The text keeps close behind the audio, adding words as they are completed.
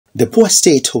The poor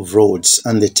state of roads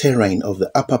and the terrain of the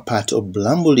upper part of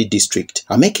Bulambuli district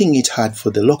are making it hard for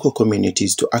the local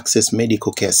communities to access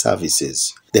medical care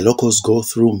services. The locals go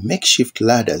through makeshift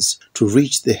ladders to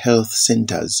reach the health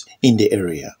centers in the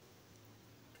area.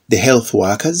 The health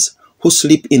workers, who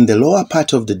sleep in the lower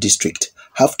part of the district,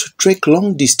 have to trek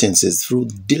long distances through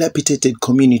dilapidated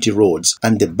community roads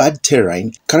and the bad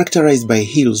terrain characterized by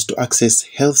hills to access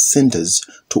health centers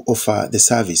to offer the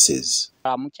services.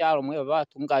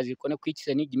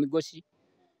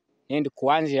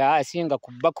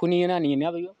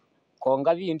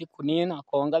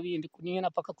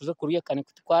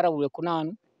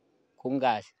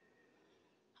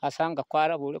 Asanga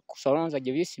kwara bule kusolonza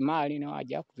jebisi mali ne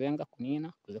waja kuzenga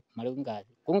kunina kuze kumala kungazi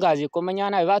kungazi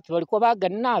komanyana abantu balikuwa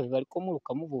bagana baliko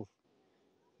mubuvu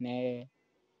ne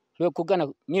lwe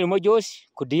kugana milimo josi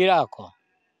kudirako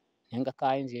nenga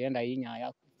kainzi enda yinya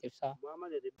ya kutesa.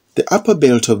 The upper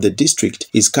belt of the district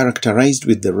is characterized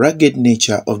with the rugged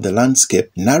nature of the landscape,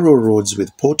 narrow roads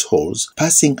with potholes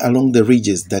passing along the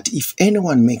ridges that if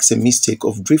anyone makes a mistake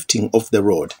of drifting off the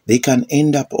road, they can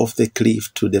end up off the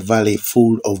cliff to the valley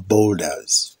full of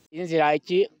boulders. Inzira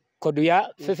iki koduya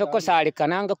fefe ko sali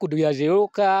kananga kuduya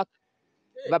zeruka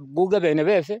babuga bene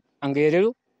befe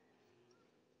angereru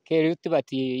keri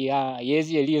tibati ya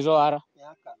yezi elizo ara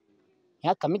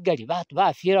yaka migali batu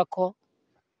bafira ko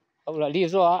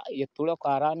lizo yetula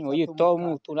kwarani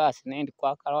oyitomu tulasi nendi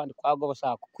kwa karandi kwa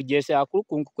gosa kugese akuru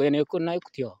kunku kwene ko nayo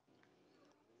kutyo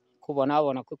kubona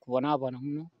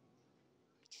muno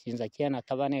sinza cyana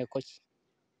tabane ko.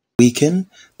 Weekend,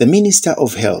 the Minister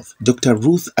of Health, Dr.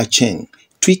 Ruth Acheng,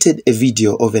 tweeted a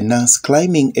video of a nurse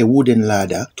climbing a wooden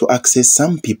ladder to access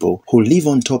some people who live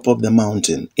on top of the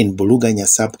mountain in Buluganya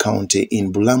Sub County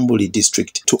in Bulambuli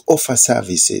district to offer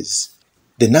services.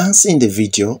 The nurse in the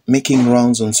video making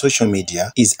rounds on social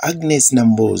media is Agnes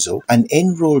Nambozo, an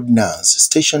enrolled nurse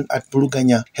stationed at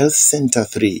Buluganya Health Center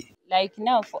 3. Like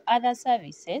now for other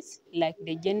services, like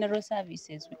the general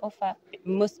services, we offer,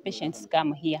 most patients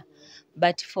come here.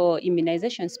 But for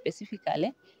immunization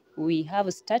specifically, we have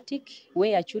a static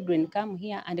where children come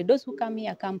here, and those who come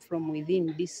here come from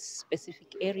within this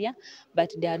specific area,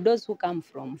 but there are those who come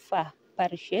from far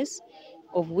parishes,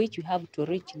 of which you have to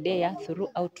reach there through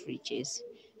outreaches.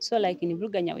 So like in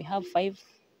Buluganya, we have 5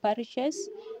 parishes,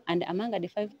 and among the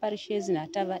 5 parishes,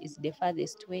 Natava is the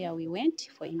farthest where we went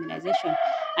for immunization,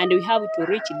 and we have to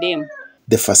reach them.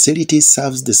 The facility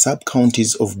serves the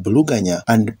sub-counties of Buluganya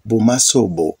and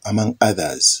Bumasobo, among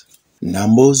others.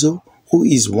 Nambozo, who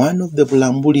is one of the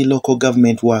Bulambuli local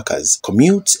government workers,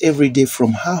 commutes every day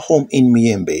from her home in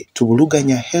Muyembe to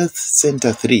Buluganya Health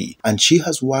Center 3, and she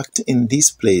has worked in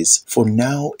this place for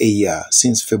now a year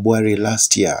since February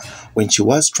last year, when she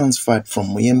was transferred from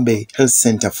Muyembe Health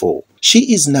Center 4.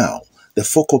 She is now the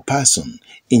focal person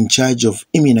in charge of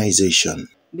immunization.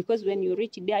 Because when you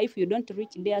reach there, if you don't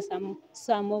reach there,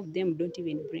 some of them don't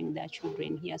even bring their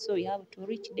children here. So you have to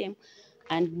reach them.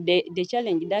 And the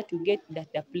challenge that we get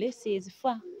that the place is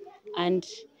far. And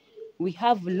we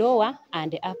have lower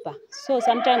and upper. So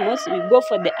sometimes we go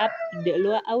for the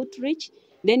lower outreach.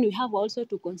 Then we have also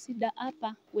to consider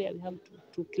upper, where we have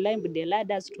to climb the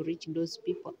ladders to reach those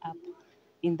people up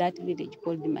in that village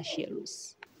called the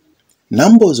Mashelus.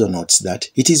 Nambozo notes that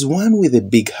it is one with a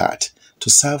big heart to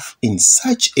serve in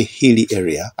such a hilly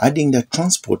area, adding that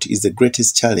transport is the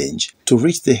greatest challenge to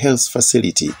reach the health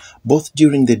facility, both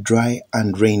during the dry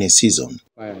and rainy season.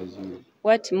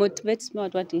 What motivates me,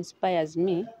 what inspires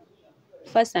me,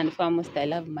 first and foremost, I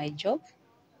love my job.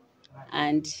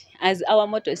 And as our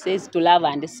motto says, to love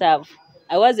and serve.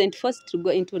 I wasn't forced to go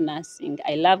into nursing.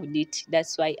 I loved it.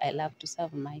 That's why I love to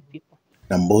serve my people.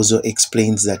 Nambozo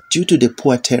explains that due to the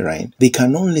poor terrain, they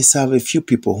can only serve a few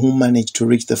people who manage to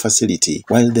reach the facility,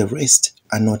 while the rest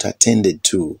are not attended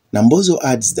to. Nambozo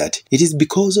adds that it is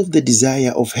because of the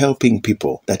desire of helping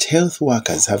people that health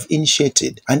workers have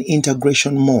initiated an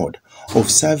integration mode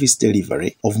of service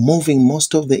delivery of moving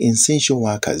most of the essential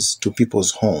workers to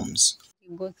people's homes.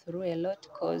 We go through a lot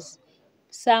because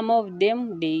some of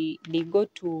them, they go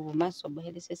to Masobo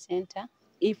Health Center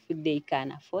if they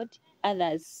can afford.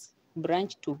 Others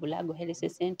branch to Bulago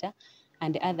Health Center,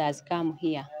 and others come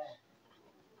here.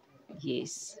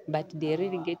 Yes, but they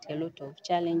really get a lot of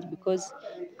challenge because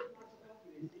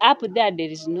up there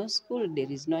is no school, there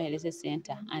is no health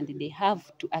center, and they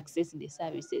have to access the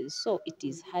services. So it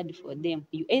is hard for them.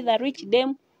 You either reach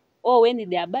them, or when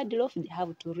they are bad off, they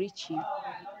have to reach you.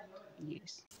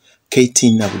 Yes.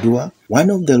 Katie Nabdua, one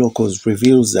of the locals,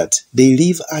 reveals that they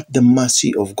live at the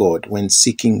mercy of God when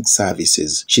seeking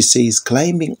services. She says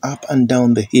climbing up and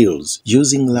down the hills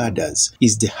using ladders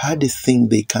is the hardest thing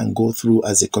they can go through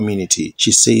as a community.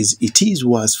 She says it is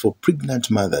worse for pregnant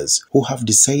mothers who have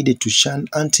decided to shun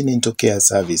antenatal care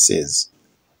services.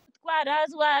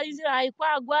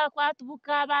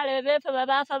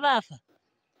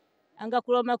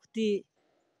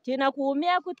 China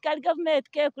kuumia kuti kali government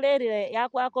ke kulerire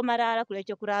yakwako marara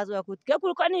kulecho kurazwa kuti ke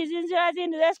kuliko nizinzira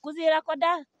zindi lesikuzira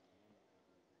koda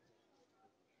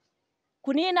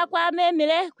kunina kwa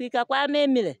memile kwika kwa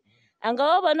memile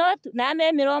anga obono na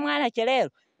memile omwana chelero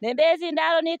nembezi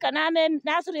ndalo nika na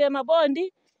nasuriye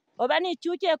mabondi obani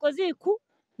chuche koziku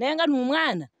nenga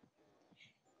numwana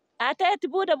ateti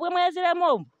buda bwe mwezile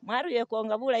mombo maruye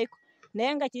konga bula iko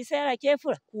nenga chisera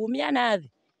chefula kuumia navi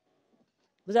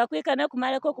buzakwika na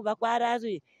kumaleko kuba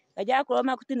kwarazwi kaja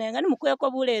kuloma kuti nenga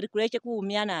nimukweko buleri kuleche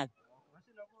kuumia navi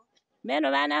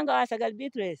meno bananga wasagal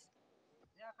bitres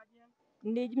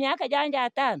ndi miaka janja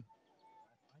 5.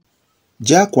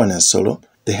 Jack Wanasolo,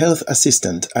 the health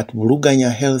assistant at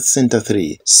Buluganya Health Center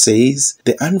 3, says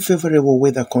the unfavorable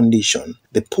weather condition,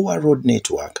 the poor road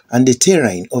network, and the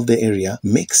terrain of the area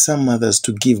make some mothers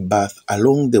to give birth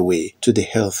along the way to the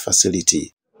health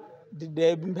facility.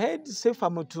 The beds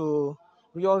from to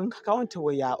your county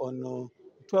we are on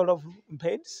 12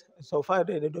 beds. So far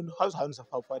they don't house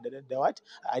for the what?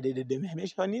 The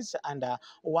mission is and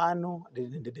one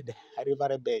the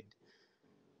river bed.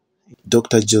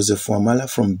 Dr. Joseph Wamala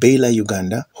from Baila,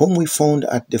 Uganda, whom we found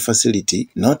at the facility,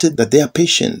 noted that their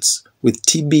patients with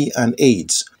TB and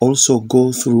AIDS also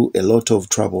go through a lot of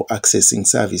trouble accessing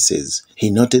services. He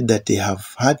noted that they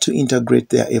have had to integrate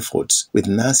their efforts with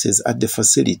nurses at the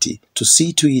facility to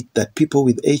see to it that people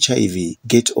with HIV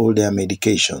get all their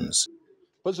medications.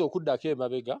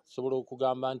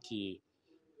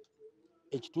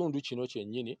 Ekitundu kino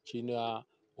kyennyini kirina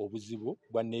obuzibu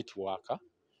bwa network.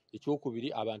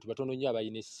 Ekyokubiri abantu batono nnyo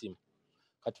abalina essimu.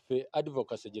 Kati ffe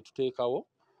advocacy gye tuteekawo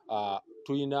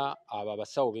tulina abo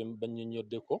abasawo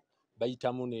bannyonnyoddeko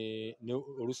bayitamu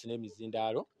oluusi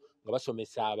n'emizindaalo nga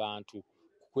basomesa abantu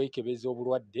ku kwekebeza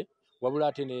obulwadde wabula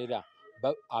ate neera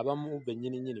abamu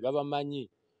bennyini babamanyi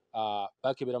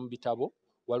bakebera mu bitabo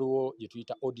waliwo gye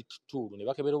tuyita audit tool ne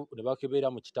bakebera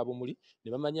mu kitabo muli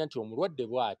ne bamanya nti omulwadde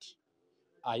bw'ati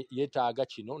yetaaga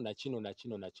kino na kino na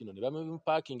kino na kino ne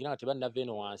bamupakingira nga tebannava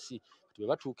eno wansi bwe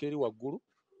batuuka eri waggulu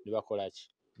ne bakola ki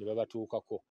ne babatuukako.